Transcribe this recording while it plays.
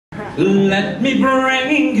Let me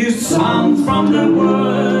bring you songs from the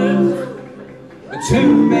woods to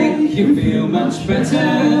make you feel much better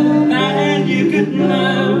than you could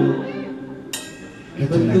know.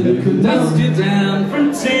 Dust you down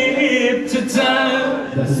from tip to toe,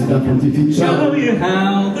 show you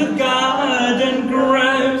how the garden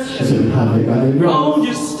grows. Hold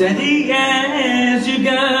you steady as you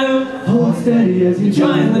go, hold steady as you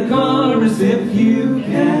join the chorus if you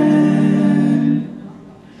can.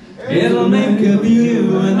 It'll make of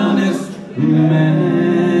you an honest man.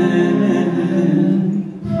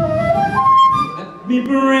 Let me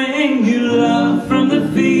bring you love from the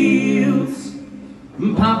fields,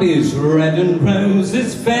 poppies red and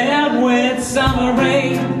roses fed with summer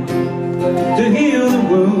rain, to heal the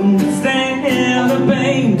wounds, stand the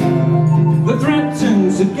pain that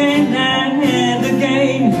threatens again and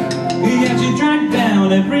again. Yet you drag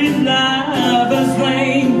down every lover's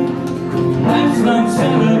lane. Life's long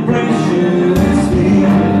celebration is here.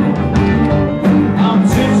 I'll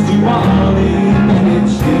taste you all in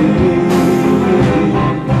each day.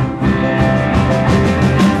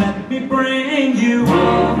 Let me bring you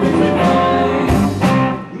all the way.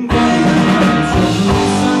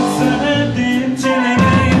 Sunset in Chile,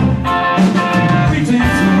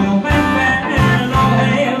 pretend small and bad all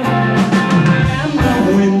hail. I am the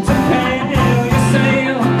wind to hail your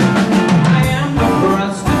sail. I am the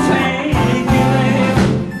thrust to take you there.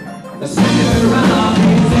 The singer of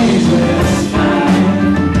these ageless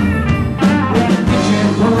time, kitchen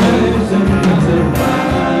parades and desert wine.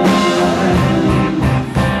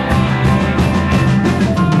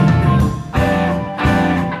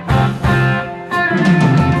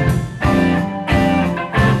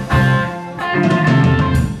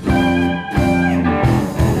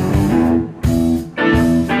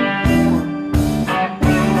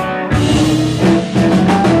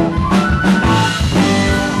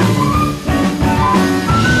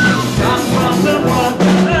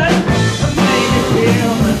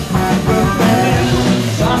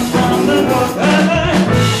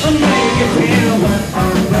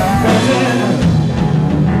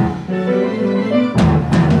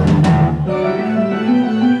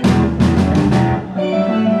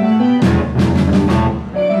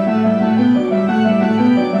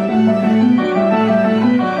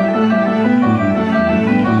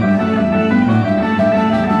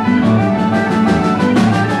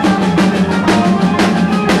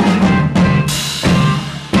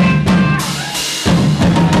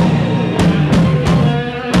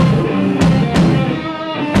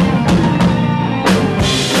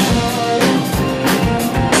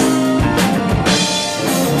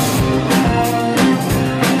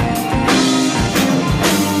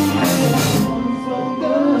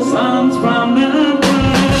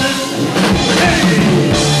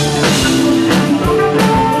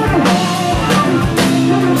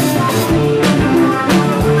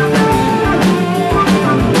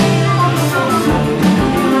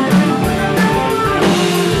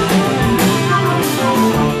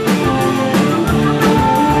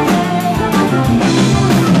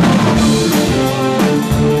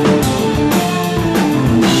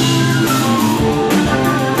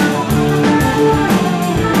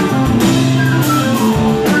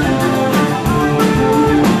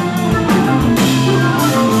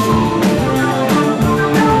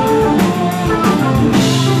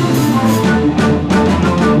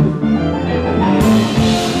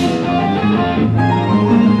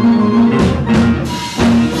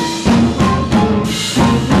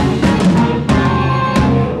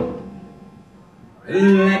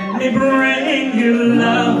 Let me bring you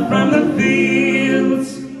love from the fields,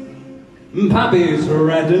 poppies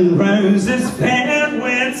red and roses fed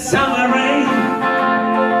with summer rain.